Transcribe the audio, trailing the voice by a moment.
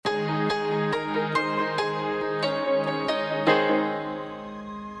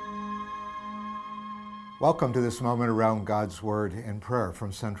Welcome to this moment around God's Word and prayer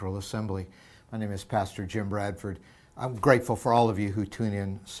from Central Assembly. My name is Pastor Jim Bradford. I'm grateful for all of you who tune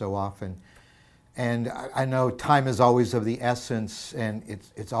in so often. And I know time is always of the essence, and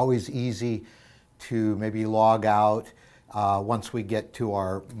it's always easy to maybe log out once we get to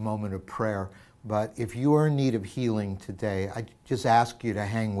our moment of prayer. But if you are in need of healing today, I just ask you to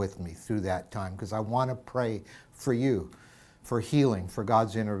hang with me through that time, because I want to pray for you, for healing, for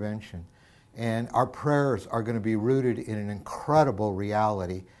God's intervention. And our prayers are going to be rooted in an incredible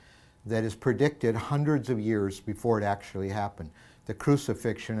reality that is predicted hundreds of years before it actually happened, the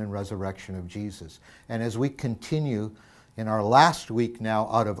crucifixion and resurrection of Jesus. And as we continue in our last week now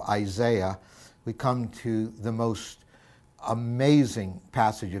out of Isaiah, we come to the most amazing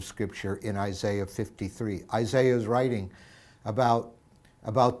passage of Scripture in Isaiah 53. Isaiah is writing about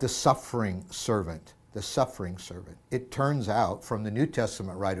the suffering servant. The suffering servant. It turns out, from the New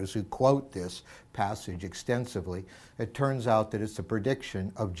Testament writers who quote this passage extensively, it turns out that it's a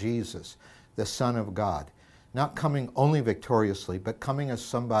prediction of Jesus, the Son of God, not coming only victoriously, but coming as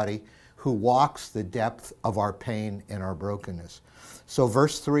somebody who walks the depth of our pain and our brokenness. So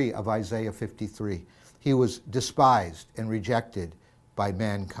verse 3 of Isaiah 53, he was despised and rejected by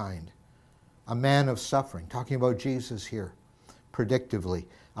mankind. A man of suffering, talking about Jesus here, predictively.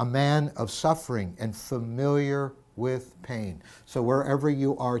 A man of suffering and familiar with pain. So wherever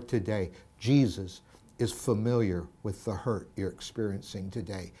you are today, Jesus is familiar with the hurt you're experiencing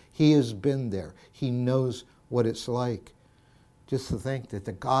today. He has been there. He knows what it's like. Just to think that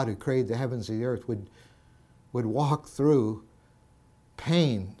the God who created the heavens and the earth would walk through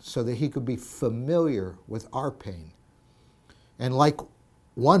pain so that he could be familiar with our pain. And like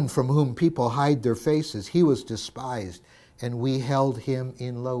one from whom people hide their faces, he was despised, and we held him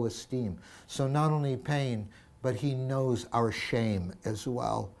in low esteem. So not only pain, but he knows our shame as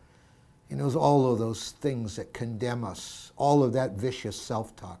well. He knows all of those things that condemn us, all of that vicious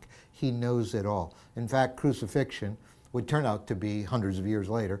self-talk. He knows it all. In fact, crucifixion would turn out to be, hundreds of years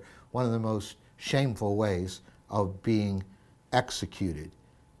later, one of the most shameful ways of being executed.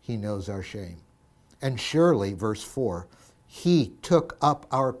 He knows our shame. And surely, verse 4, he took up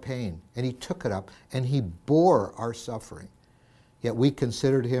our pain, and he took it up, and he bore our suffering. Yet we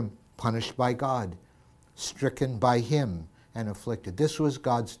considered him punished by God, stricken by him, and afflicted. This was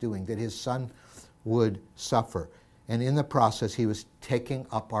God's doing, that his Son would suffer. And in the process, he was taking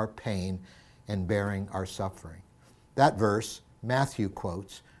up our pain and bearing our suffering. That verse, Matthew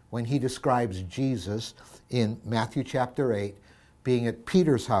quotes, when he describes Jesus in Matthew chapter 8, being at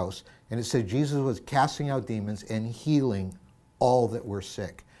Peter's house, and it said Jesus was casting out demons and healing all that were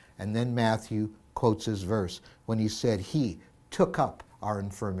sick. And then Matthew quotes his verse when he said he took up our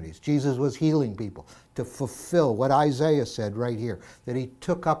infirmities. Jesus was healing people to fulfill what Isaiah said right here, that he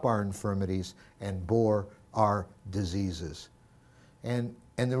took up our infirmities and bore our diseases. And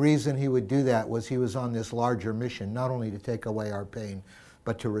the reason he would do that was he was on this larger mission, not only to take away our pain,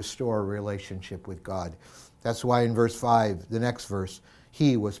 but to restore a relationship with God. That's why in verse 5, the next verse,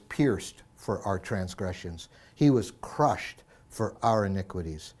 he was pierced for our transgressions. He was crushed for our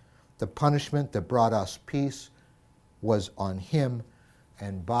iniquities. The punishment that brought us peace was on him,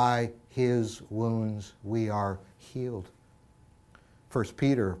 and by his wounds we are healed. First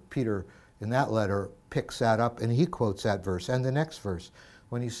Peter in that letter picks that up, and he quotes that verse and the next verse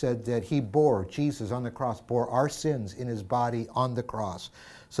when he said that he bore, Jesus on the cross, bore our sins in his body on the cross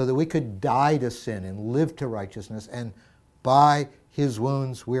so that we could die to sin and live to righteousness, and by his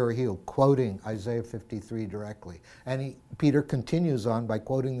wounds we are healed, quoting Isaiah 53 directly. And Peter continues on by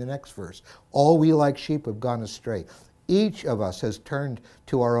quoting the next verse. All we like sheep have gone astray. Each of us has turned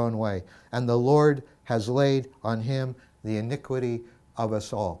to our own way, and the Lord has laid on him the iniquity of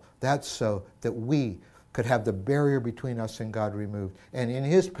us all. That's so that we could have the barrier between us and God removed. And in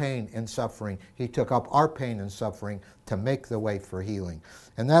his pain and suffering, he took up our pain and suffering to make the way for healing.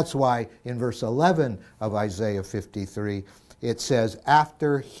 And that's why in verse 11 of Isaiah 53, it says,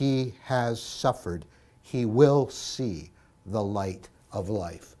 after he has suffered, he will see the light of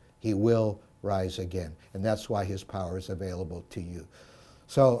life. He will rise again. And that's why his power is available to you.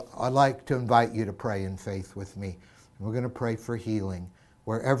 So I'd like to invite you to pray in faith with me. We're going to pray for healing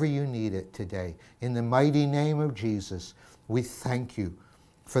wherever you need it today. In the mighty name of Jesus, we thank you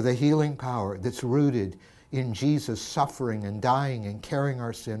for the healing power that's rooted in Jesus suffering and dying and carrying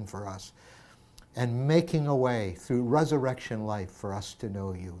our sin for us and making a way through resurrection life for us to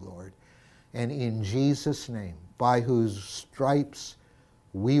know you, Lord. And in Jesus' name, by whose stripes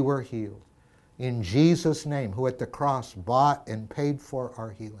we were healed, in Jesus' name, who at the cross bought and paid for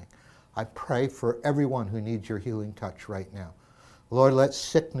our healing, I pray for everyone who needs your healing touch right now. Lord, let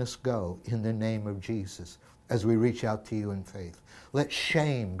sickness go in the name of Jesus as we reach out to you in faith. Let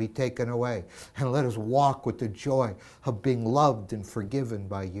shame be taken away, and let us walk with the joy of being loved and forgiven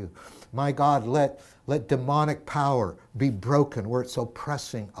by you. My God, let demonic power be broken where it's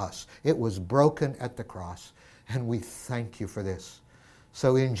oppressing us. It was broken at the cross, and we thank you for this.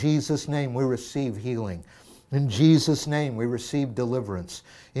 So in Jesus' name, we receive healing. In Jesus' name, we receive deliverance.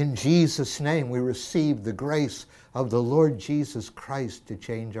 In Jesus' name, we receive the grace of the Lord Jesus Christ to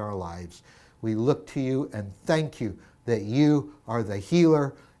change our lives. We look to you and thank you that you are the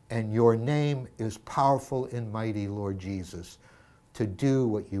healer and your name is powerful and mighty, Lord Jesus, to do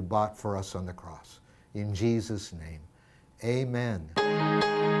what you bought for us on the cross. In Jesus' name, amen.